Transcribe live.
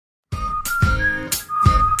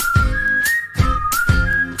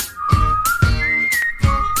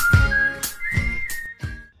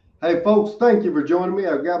Hey, folks, thank you for joining me.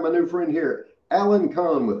 I've got my new friend here, Alan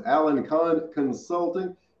Cahn with Alan Cahn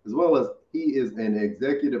Consulting, as well as he is an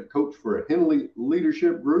executive coach for a Henley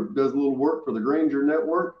leadership group, does a little work for the Granger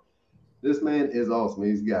Network. This man is awesome.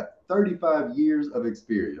 He's got 35 years of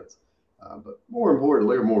experience. But more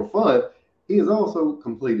importantly, or more fun, he has also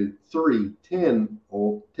completed three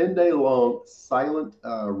 10-day long silent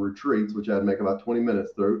retreats, which I'd make about 20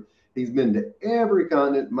 minutes through. He's been to every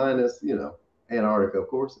continent minus, Antarctica, of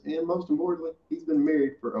course. And most importantly, he's been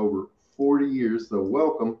married for over 40 years. So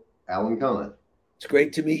welcome, Alan Cahn. It's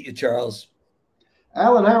great to meet you, Charles.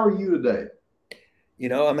 Alan, how are you today?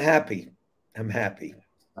 I'm happy. I'm happy.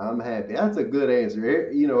 I'm happy. That's a good answer.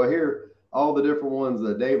 I hear all the different ones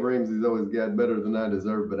that Dave Ramsey's always got better than I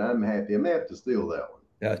deserve, but I'm happy. I may have to steal that one.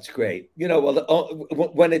 That's great.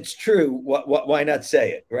 When it's true, why not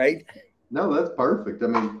say it, right? No, that's perfect. I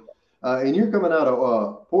mean, and you're coming out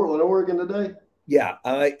of Portland, Oregon today? Yeah,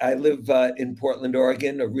 I live in Portland,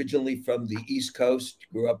 Oregon, originally from the East Coast,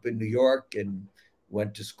 grew up in New York and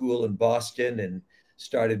went to school in Boston and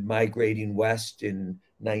started migrating west in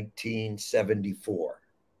 1974.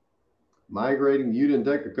 Migrating, you didn't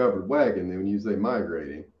take a covered wagon then when you say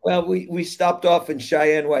migrating. Well, we stopped off in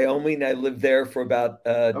Cheyenne, Wyoming. I lived there for about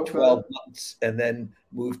Okay. 12 months and then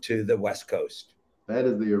moved to the West Coast. That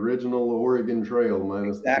is the original Oregon Trail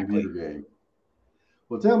minus the computer Exactly. game.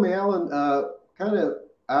 Well, tell me, Alan, I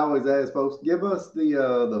always ask folks, give us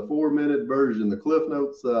the 4 minute version, the Cliff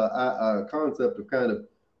Notes concept of kind of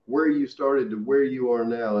where you started to where you are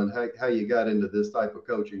now and how you got into this type of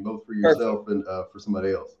coaching, both for Perfect. yourself and for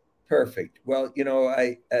somebody else. Perfect. Well,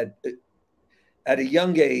 I at a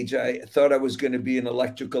young age, I thought I was going to be an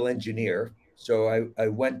electrical engineer. So I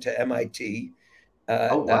went to MIT uh,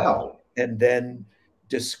 Oh, uh, wow. and then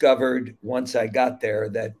discovered once I got there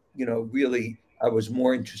that, really I was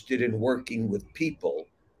more interested in working with people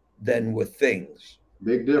than with things.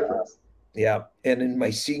 Big difference. Yeah. And in my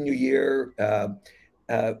senior year,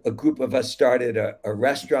 a group of us started a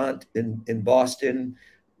restaurant in Boston.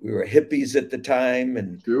 We were hippies at the time.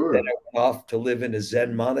 And then Sure. I went off to live in a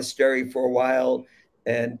Zen monastery for a while.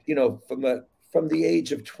 And, from the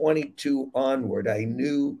age of 22 onward, I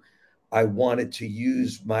knew I wanted to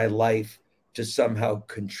use my life to somehow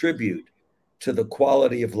contribute to the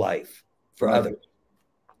quality of life for Right. others.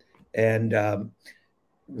 And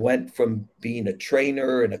went from being a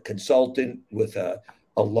trainer and a consultant with a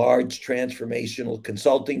large transformational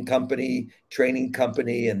consulting company, training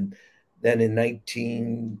company, and then in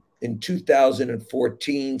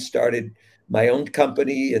 2014 started my own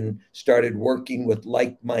company and started working with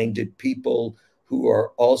like-minded people who are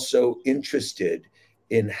also interested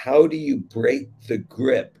in how do you break the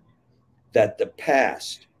grip that the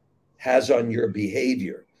past has on your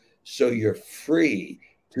behavior so you're free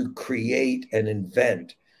to create and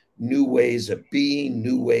invent new ways of being,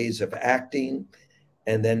 new ways of acting.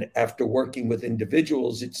 And then after working with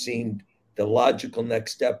individuals, it seemed the logical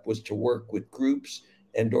next step was to work with groups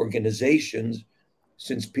and organizations.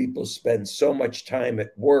 Since people spend so much time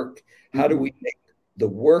at work, how do we Hmm. make the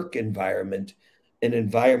work environment an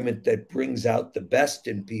environment that brings out the best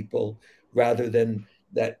in people rather than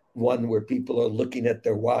that one where people are looking at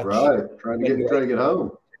their watch? Right. When do I Trying to get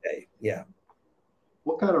home. today? Yeah.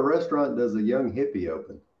 What kind of restaurant does a young hippie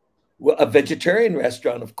open? Well, a vegetarian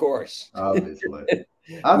restaurant, of course. Obviously.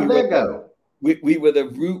 How we did were that go? we were the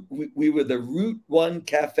Route One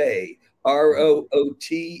Cafe, ROOTONE,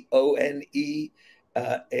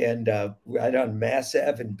 and right on Mass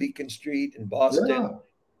Ave and Beacon Street in Boston. Yeah.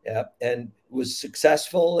 Yeah, and was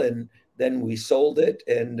successful, and then we sold it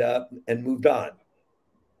and moved on.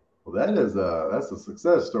 Well, that's a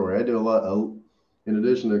success story. I do a lot. In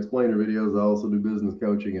addition to explainer videos, I also do business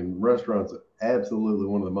coaching, and restaurants are absolutely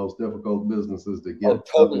one of the most difficult businesses to Oh, get up and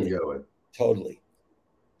totally, going. totally.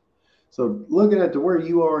 So, looking at to where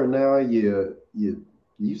you are now, you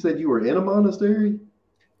said you were in a monastery.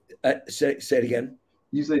 Say it again.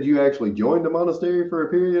 You said you actually joined a monastery for a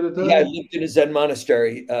period of Yeah, I time. lived in a Zen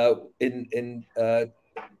monastery in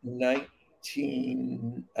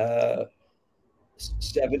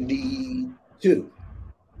 1972.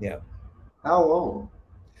 Yeah. How long?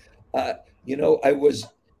 Uh, I was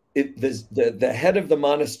the head of the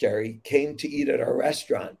monastery came to eat at our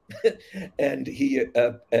restaurant, and he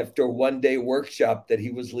after a 1 day workshop that he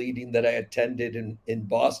was leading that I attended in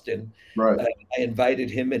Boston, Right. I invited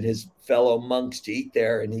him and his fellow monks to eat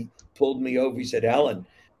there, and he pulled me over. He said, "Alan,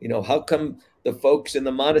 how come the folks in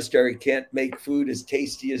the monastery can't make food as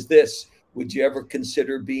tasty as this? Would you ever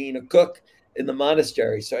consider being a cook in the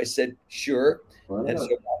monastery?" So I said, "Sure." Why And not?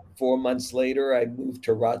 so 4 months later, I moved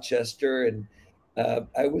to Rochester, and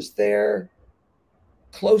I was there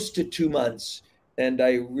close to 2 months, and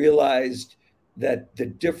I realized that the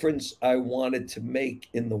difference I wanted to make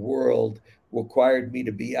in the world required me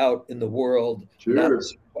to be out in the world, Sure.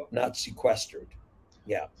 not sequestered.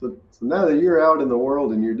 Yeah. So now that you're out in the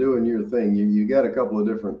world and you're doing your thing, you got a couple of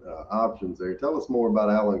different options there. Tell us more about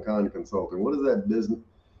Allen Cahn Consulting. What is that business?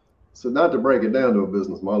 So not to break it down to a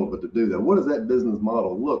business model, but to do that, what does that business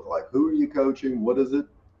model look like? Who are you coaching? What is it?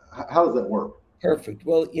 How does that work? Perfect.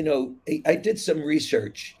 Well, I did some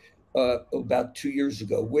research about 2 years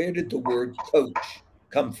ago. Where did the word coach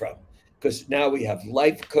come from? Because now we have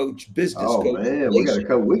life coach, business Oh coach, man, we got a relationship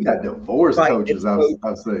coach. We got divorce coaches. finance I've coach.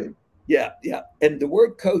 I've seen. Yeah, yeah. And the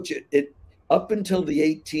word coach, it up until the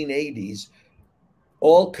 1880s,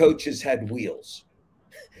 all coaches had wheels.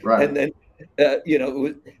 Right. And then,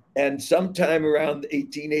 and sometime around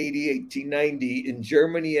 1880, 1890, in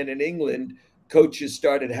Germany and in England, coaches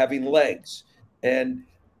started having legs. And,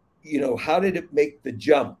 how did it make the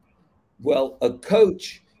jump? Well, a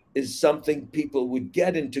coach is something people would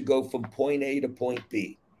get in to go from point A to point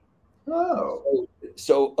B. Oh,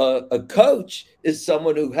 So a coach is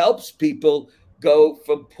someone who helps people go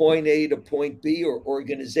from point A to point B, or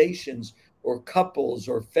organizations or couples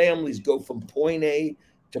or families go from point A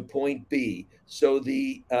to point B. So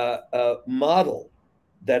the model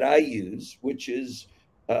that I use, which is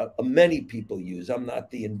many people use, I'm not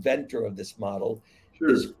the inventor of this model,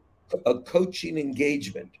 is sure. a coaching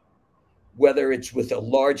engagement, whether it's with a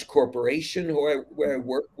large corporation where I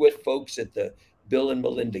work with folks at the Bill and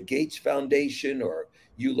Melinda Gates Foundation or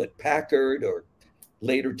Hewlett Packard, or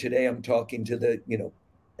later today I'm talking to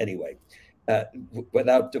anyway,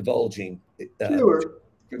 without divulging Sure.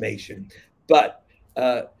 information. But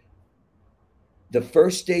the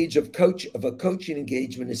first stage of a coaching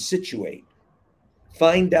engagement is situate,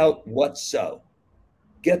 find out what's so,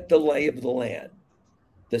 get the lay of the land.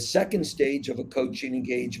 The second stage of a coaching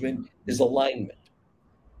engagement is alignment.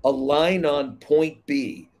 Align on point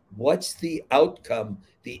B. What's the outcome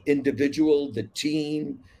the individual, the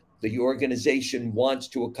team, the organization wants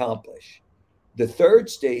to accomplish? The third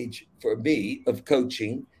stage for me of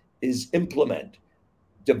coaching is implement.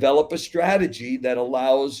 Develop a strategy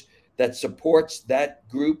that supports that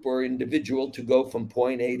group or individual to go from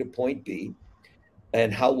point A to point B,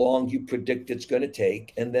 and how long you predict it's going to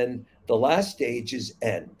take. And then the last stage is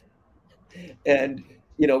end. And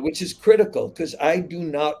which is critical, because I do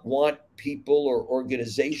not want people or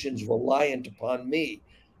organizations reliant upon me.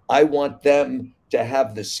 I want them to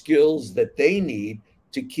have the skills that they need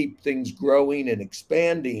to keep things growing and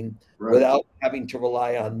expanding Right. without having to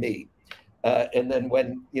rely on me. And then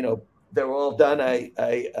when they're all done,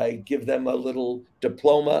 I give them a little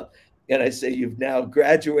diploma, and I say, you've now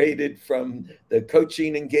graduated from the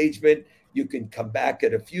coaching engagement. You can come back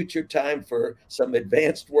at a future time for some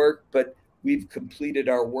advanced work, but we've completed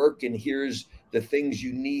our work, and here's the things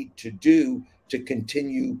you need to do to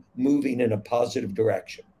continue moving in a positive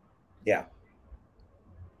direction. Yeah.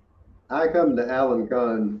 I come to Allen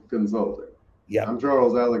Cahn Consulting. Yeah. I'm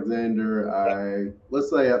Charles Alexander. Yeah. Let's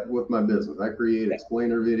say with my business, I create Yeah.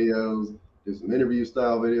 explainer videos, do some interview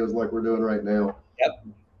style videos like we're doing right now.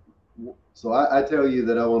 Yep. So I tell you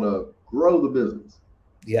that I want to grow the business.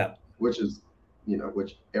 Yeah. Which is,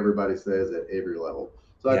 which everybody says at every level.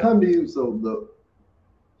 So I Yeah. come to you. So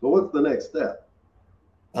what's the next step?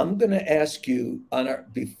 I'm going to ask you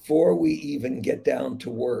before we even get down to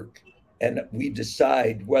work and we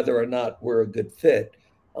decide whether or not we're a good fit.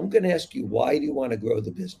 I'm going to ask you, why do you want to grow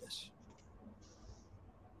the business?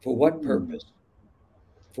 For what purpose?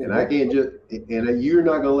 For And I what can't purpose? and you're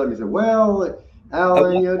not going to let me say, well,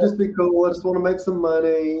 Alan, just be cool. I just want to make some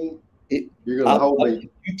money. You're going to hold me.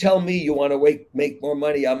 You tell me you want to make more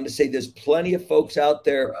money. I'm going to say there's plenty of folks out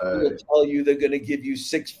there who will tell you they're going to give you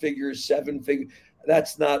 6 figures, 7 figures.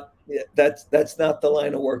 That's not the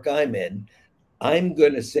line of work I'm in. I'm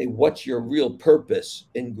going to say, what's your real purpose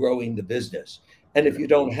in growing the business? And if you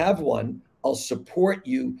don't have one, I'll support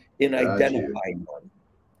you in identifying one.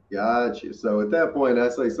 Got you. So at that point, I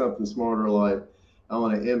say something smarter like, I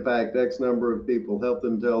want to impact X number of people, help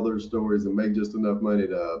them tell their stories, and make just enough money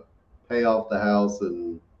to pay off the house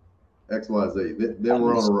and XYZ. Then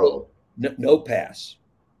we're on a roll. No pass.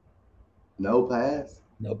 No pass?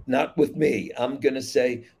 No, not with me. I'm going to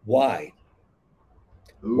say, why?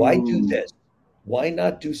 Ooh. Why do this? Why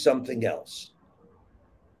not do something else?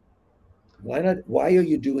 Why not? Why are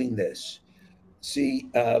you doing this? See,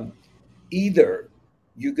 either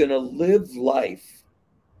you're going to live life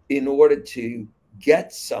in order to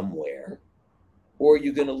get somewhere, or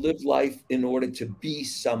you're going to live life in order to be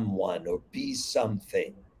someone or be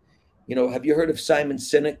something. Have you heard of Simon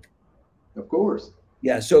Sinek? Of course.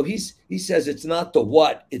 Yeah. So he says it's not the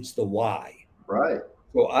what, it's the why. Right.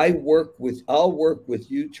 So I'll work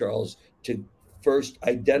with you, Charles, to first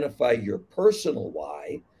identify your personal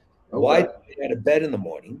why. Why do Okay. you get out of bed in the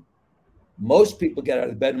morning? Most people get out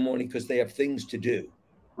of bed in the morning because they have things to do.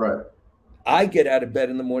 Right. I get out of bed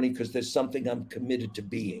in the morning because there's something I'm committed to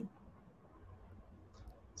being.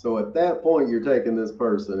 So at that point, you're taking this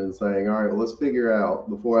person and saying, all right, well, let's figure out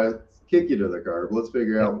before I kick you to the curb, let's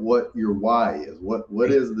figure Yeah. out what your why is. What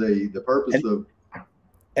is the purpose And, of?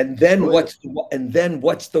 and then Go ahead.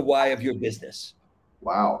 what's the why of your business?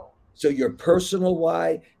 Wow. So your personal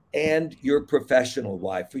why and your professional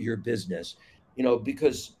why for your business,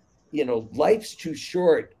 because life's too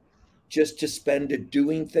short just to spend it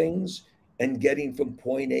doing things and getting from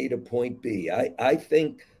point A to point B. I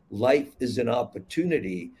think life is an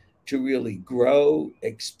opportunity to really grow,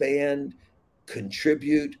 expand,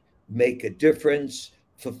 contribute, make a difference,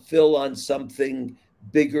 fulfill on something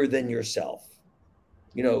bigger than yourself.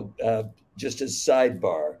 Just as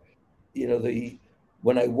sidebar, the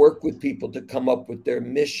when I work with people to come up with their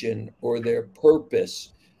mission or their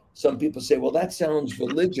purpose, some people say, well, that sounds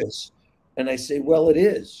religious. And I say, well, it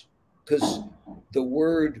is, because the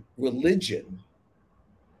word religion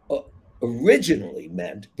uh, originally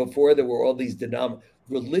meant, before there were all these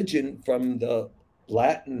religion from the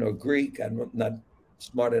Latin or Greek, I'm not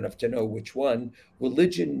smart enough to know which one,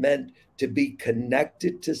 religion meant to be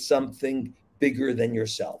connected to something bigger than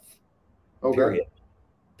yourself, Okay. period,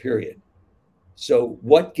 period. So,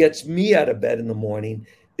 what gets me out of bed in the morning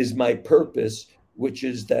is my purpose, which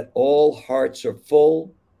is that all hearts are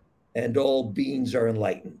full and all beings are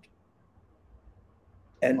enlightened.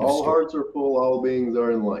 End of All story. hearts are full, all beings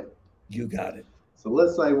are enlightened. You got it. So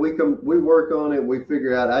let's say we work on it, we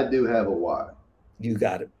figure out I do have a why. You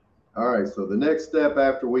got it. All right. So the next step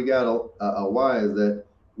after we got a why is that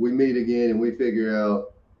we meet again and we figure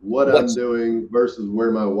out what I'm What's doing versus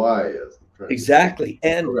where my why is. exactly.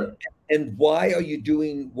 Okay. And why are you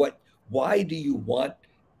doing why do you want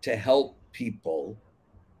to help people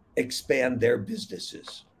expand their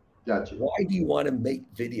businesses? Gotcha. Why do you want to make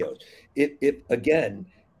videos? If again,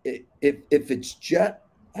 if it's just,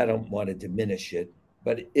 I don't want to diminish it,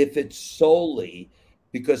 but if it's solely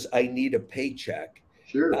because I need a paycheck, I'm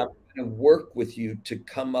Sure. going to work with you to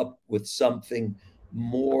come up with something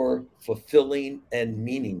more fulfilling and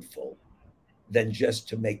meaningful than just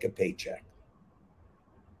to make a paycheck.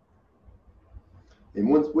 And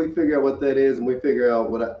once we figure out what that is and we figure out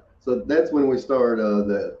so that's when we start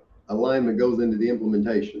the alignment goes into the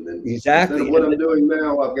implementation. Then instead of Exactly. what I'm doing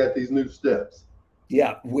now, I've got these new steps.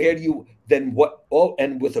 Yeah, where do you then what? Oh,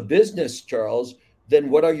 and with a business, Charles, then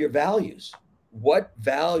what are your values? What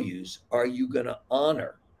values are you going to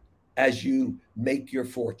honor as you make your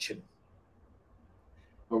fortune?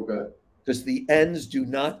 Okay. Because the ends do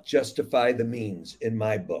not justify the means in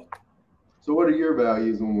my book. So what are your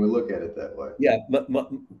values when we look at it that way? Yeah,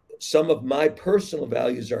 some of my personal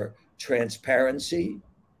values are transparency,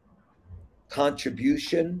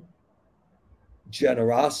 contribution,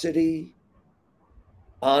 generosity,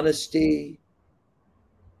 honesty.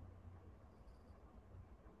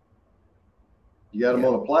 You got them Yeah.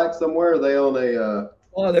 on a plaque somewhere? Or are they on a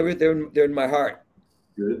Oh, they're in my heart.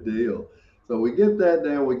 good deal? So we get that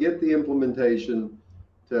down. We get the implementation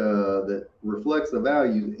that reflects the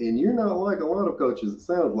values. And you're not like a lot of coaches. It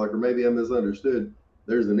sounds like, or maybe I misunderstood.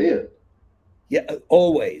 There's an end. Yeah,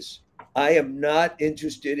 always. I am not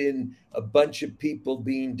interested in a bunch of people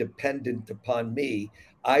being dependent upon me.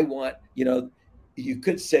 I want, you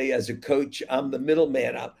could say as a coach, I'm the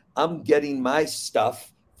middleman. I'm getting my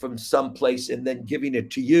stuff from someplace and then giving it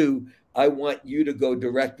to you. I want you to go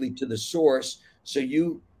directly to the source so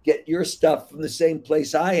you get your stuff from the same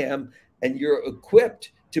place I am and you're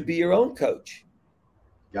equipped to be your own coach.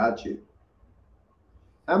 Got you.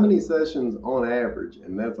 How many sessions on average,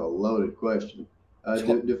 and that's a loaded question,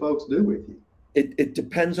 do folks do with you? It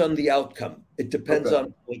depends on the outcome. It depends Okay.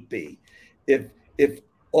 on point B. If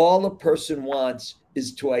all a person wants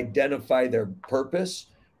is to identify their purpose,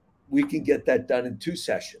 we can get that done in 2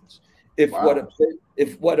 sessions. Wow.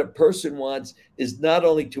 If what a person wants is not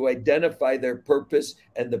only to identify their purpose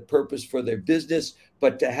and the purpose for their business,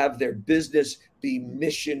 but to have their business be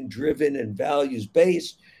mission driven and values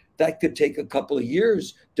based, that could take a couple of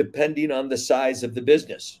years depending on the size of the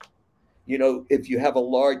business. If you have a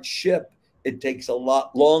large ship, it takes a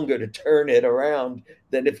lot longer to turn it around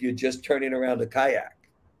than if you're just turning around a kayak.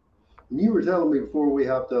 And you were telling me before we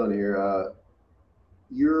hopped on here,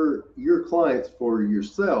 your clients for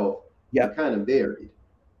yourself Yeah, are kind of varied.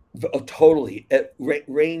 totally.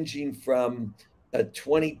 Ranging from a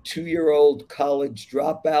 22-year-old college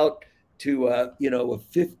dropout to a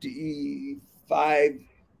 55,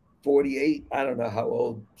 48, I don't know how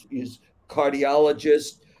old he is,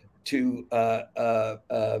 cardiologist, to a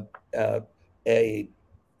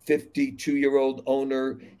 52-year-old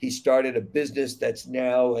owner. He started a business that's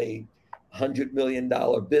now a $100 million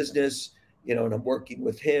business, and I'm working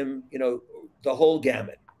with him, the whole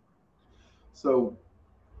gamut. So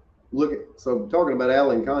so talking about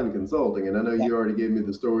Alan Cahn Consulting, and I know Yeah. you already gave me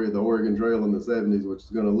the story of the Oregon Trail in the 70s, which is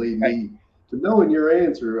going to lead Right. me to knowing your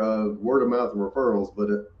answer of word of mouth referrals.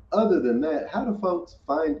 But other than that, how do folks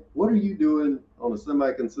what are you doing on a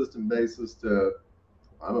semi-consistent basis to,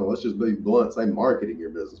 I don't know, let's just be blunt, say marketing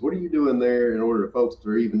your business? What are you doing there in order for folks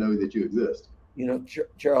to even know that you exist?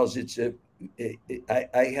 Charles,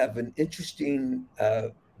 I have an interesting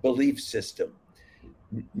belief system.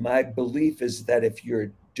 My belief is that if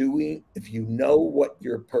you know what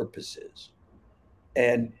your purpose is,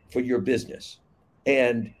 and for your business,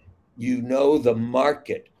 and you know the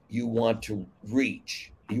market you want to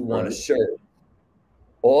reach, you want to Right. serve,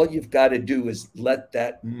 all you've got to do is let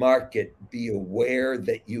that market be aware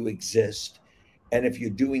that you exist. And if you're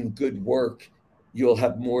doing good work, you'll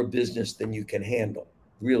have more business than you can handle,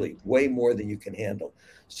 really, way more than you can handle.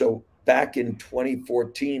 So back in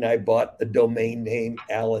 2014, I bought the domain name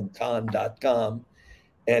alancahn.com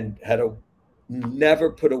and never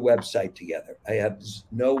put a website together. I have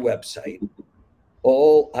no website.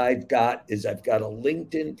 All I've got is I've got a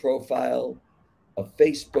LinkedIn profile, a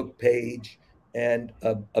Facebook page, and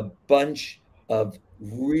a bunch of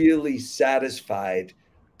really satisfied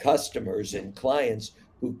customers and clients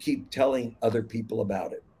who keep telling other people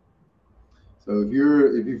about it. So if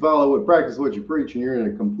you practice what you preach, and you're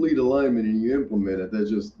in a complete alignment and you implement it,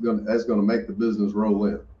 that's going to make the business roll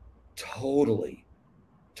in. Totally.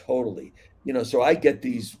 So I get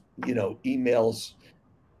these, emails,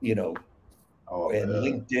 and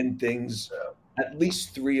LinkedIn things, at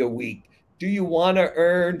least 3 a week. Do you want to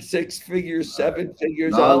earn 6 figures, 7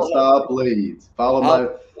 figures? Nonstop leads. Follow my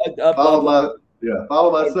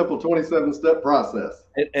simple 27-step process.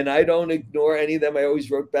 And I don't ignore any of them. I always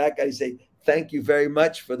wrote back. I say, thank you very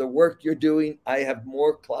much for the work you're doing. I have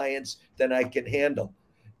more clients than I can handle.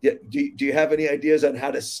 Do you have any ideas on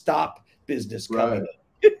how to stop business coming? Right.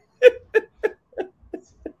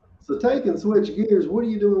 So take and switch gears. What are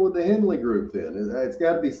you doing with the Henley Group then? It's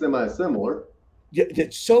got to be semi-similar. Yeah,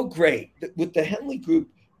 it's so great with the Henley Group.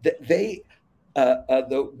 That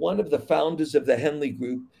one of the founders of the Henley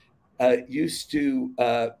Group used to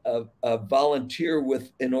volunteer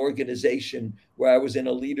with an organization where I was in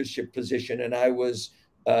a leadership position, and I was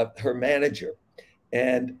her manager,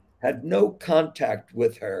 and had no contact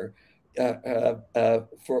with her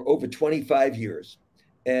for over 25 years.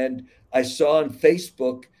 And I saw on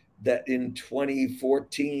Facebook that in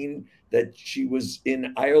 2014 that she was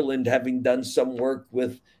in Ireland having done some work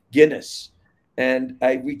with Guinness. And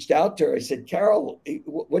I reached out to her. I said, Carol,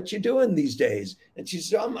 what you doing these days? And she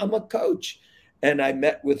said, I'm a coach. And I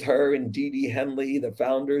met with her and Dee Dee Henley, the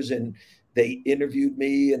founders, and they interviewed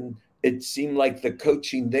me. And it seemed like the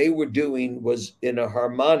coaching they were doing was in a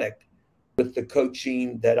harmonic with the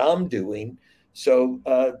coaching that I'm doing. So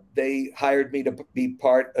they hired me to be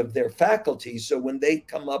part of their faculty. So when they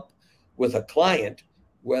come up with a client,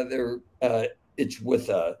 whether it's with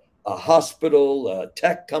a hospital, a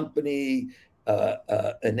tech company,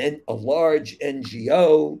 a large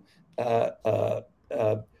NGO,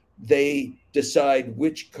 they decide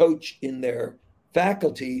which coach in their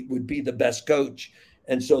faculty would be the best coach.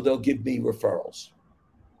 And so they'll give me referrals.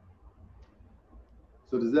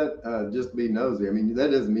 So does that just be nosy? I mean,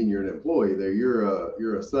 that doesn't mean you're an employee there.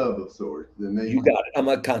 You're a sub of sorts. You got it. I'm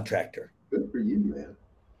a contractor. Good for you, man.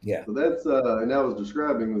 Yeah. So that's and I was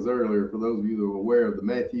describing this earlier for those of you who are aware of the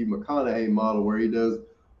Matthew McConaughey model, where he does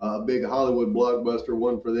a big Hollywood blockbuster,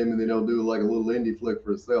 one for them, and then he'll do like a little indie flick for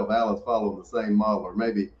himself. Alan's following the same model, or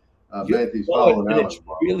maybe Matthew's following Alan's it's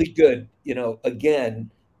model. Really good.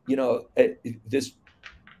 Again, this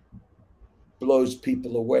blows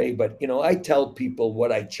people away, but I tell people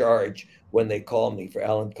what I charge when they call me for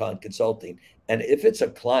Alan Cahn Consulting. And if it's a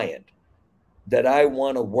client that I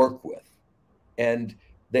want to work with, and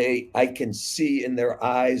I can see in their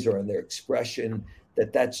eyes or in their expression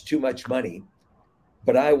that that's too much money,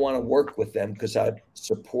 but I want to work with them because I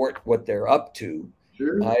support what they're up to.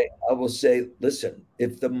 Sure. I will say, listen,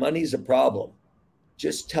 if the money's a problem,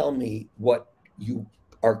 just tell me what you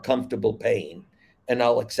are comfortable paying and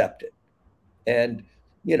I'll accept it. And,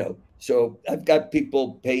 so I've got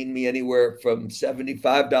people paying me anywhere from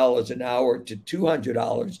 $75 an hour to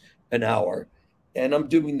 $200 an hour. And I'm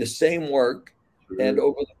doing the same work. Sure. And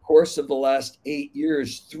over the course of the last 8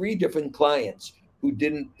 years, 3 different clients who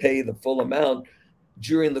didn't pay the full amount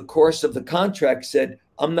during the course of the contract said,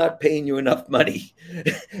 I'm not paying you enough money.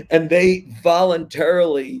 And they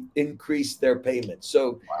voluntarily increased their payment.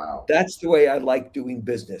 So Wow. that's the way I like doing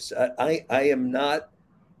business. I am not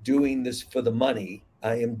doing this for the money.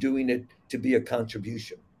 I am doing it to be a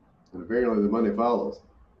contribution. And apparently the money follows.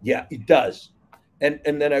 Yeah, it does. And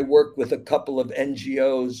then I work with a couple of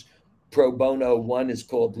NGOs pro bono. One is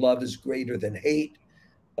called Love is Greater Than Hate.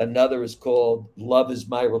 Another is called Love is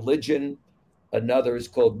My Religion. Another is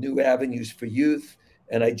called New Avenues for Youth.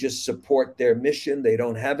 And I just support their mission. They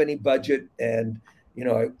don't have any budget. And,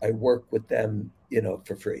 I work with them,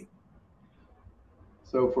 for free.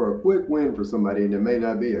 So for a quick win for somebody, and it may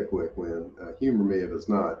not be a quick win, humor me if it's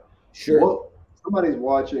not. Sure. What somebody's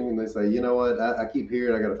watching and they say, you know what, I keep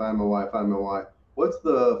hearing I got to find my wife, find my wife. What's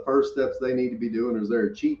the first steps they need to be doing? Or is there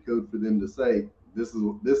a cheat code for them to say, this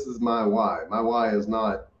is my why? My why is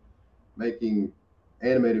not making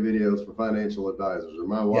animated videos for financial advisors, or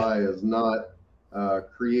my why is not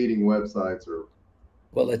creating websites, or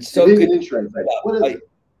it's so good. Insurance. What is it?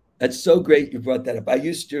 That's so great you brought that up. I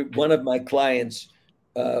used to, one of my clients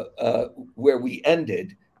where we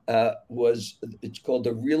ended it's called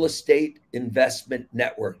the Real Estate Investment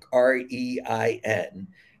Network, REIN,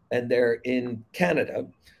 and they're in Canada,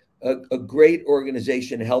 a great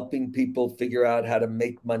organization helping people figure out how to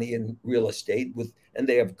make money in real estate and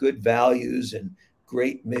they have good values and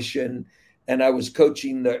great mission. And I was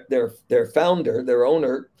coaching their founder, their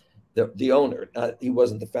owner, the owner. He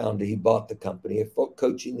wasn't the founder; he bought the company.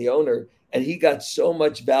 Coaching the owner, and he got so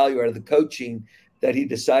much value out of the coaching that he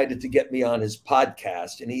decided to get me on his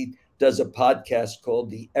podcast. And he does a podcast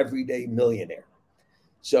called The Everyday Millionaire.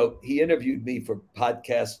 So he interviewed me for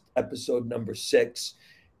podcast episode number 6,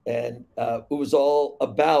 and it was all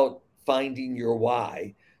about finding your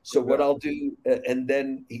why. So what I'll do, and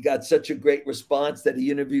then he got such a great response that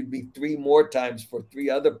he interviewed me 3 more times for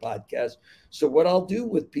 3 other podcasts. So what I'll do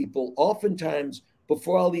with people, oftentimes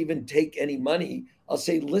before I'll even take any money, I'll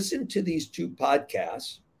say, listen to these 2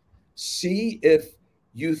 podcasts, see if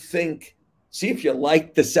you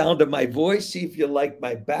like the sound of my voice, see if you like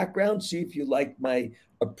my background, see if you like my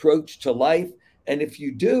approach to life. And if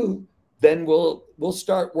you do, then we'll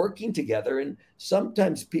start working together. And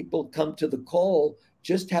sometimes people come to the call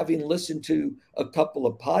just having listened to a couple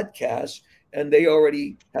of podcasts, and they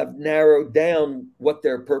already have narrowed down what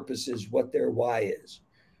their purpose is, what their why is.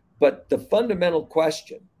 But the fundamental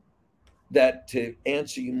question, that to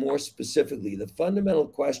answer you more specifically, the fundamental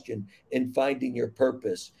question in finding your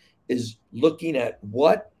purpose is looking at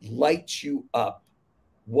what lights you up,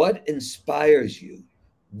 what inspires you,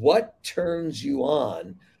 what turns you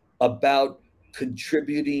on about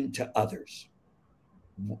contributing to others.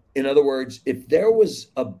 In other words, if there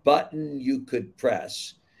was a button you could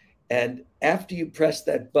press, and after you press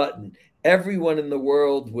that button, everyone in the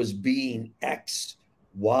world was being X,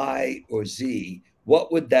 Y, or Z,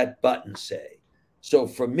 what would that button say? So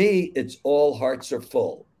for me, it's all hearts are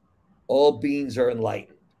full, all beings are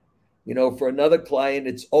enlightened. For another client,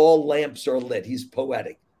 it's all lamps are lit. He's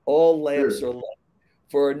poetic. All lamps are lit.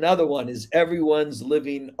 For another one is everyone's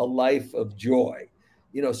living a life of joy.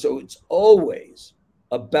 So it's always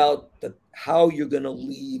about how you're going to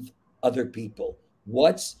leave other people.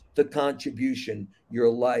 What's the contribution your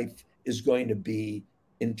life is going to be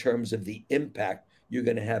in terms of the impact you're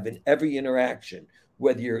going to have in every interaction,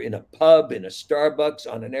 whether you're in a pub, in a Starbucks,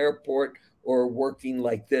 on an airport, or working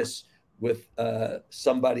like this with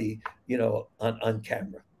somebody, on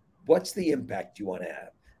camera. What's the impact you want to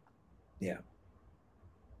have? Yeah.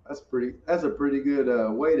 That's a pretty good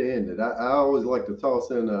way to end it. I always like to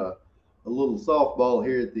toss in a little softball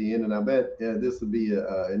here at the end, and I bet this would be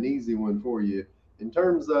an easy one for you. In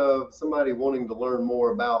terms of somebody wanting to learn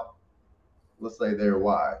more about, let's say, their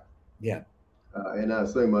why. Yeah. And I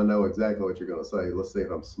assume I know exactly what you're going to say. Let's see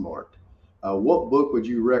if I'm smart. What book would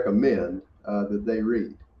you recommend that they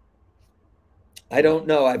read? I don't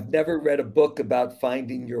know. I've never read a book about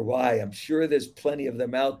finding your why. I'm sure there's plenty of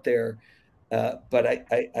them out there, but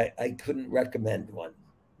I couldn't recommend one.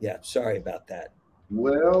 Yeah, sorry about that.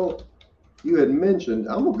 Well, you had mentioned,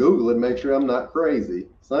 I'm going to Google it and make sure I'm not crazy.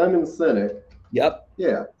 Simon Sinek. Yep.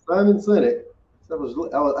 Yeah, Simon Sinek. I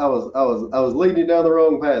was leading down the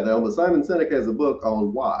wrong path there, but Simon Sinek has a book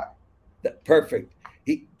on why. Perfect.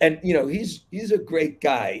 He's a great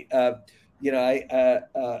guy.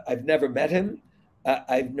 I've never met him.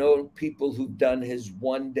 I've known people who've done his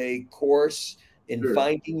 1-day course in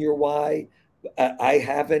finding your why. I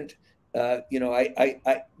haven't. I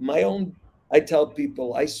tell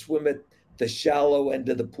people I swim at the shallow end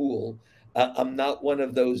of the pool. I'm not one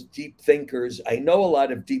of those deep thinkers. I know a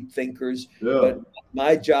lot of deep thinkers, Yeah. but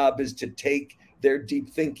my job is to take their deep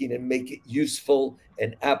thinking and make it useful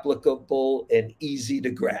and applicable and easy to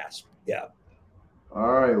grasp. Yeah.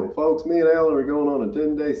 All right. Well, folks, me and Alan are going on a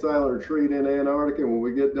 10-day silent retreat in Antarctica. And when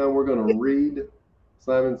we get done, we're going to read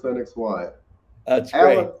Simon Sinek's Why. That's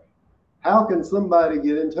great. Alan, how can somebody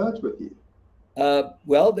get in touch with you?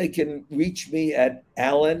 Well, they can reach me at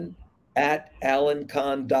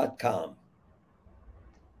alan@alancahn.com.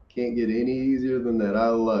 Can't get any easier than that. I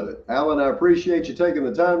love it. Alan, I appreciate you taking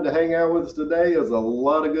the time to hang out with us today. There's a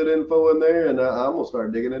lot of good info in there, and I'm going to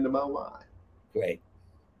start digging into my why. Great.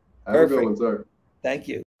 Have a good one, sir. Thank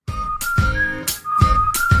you.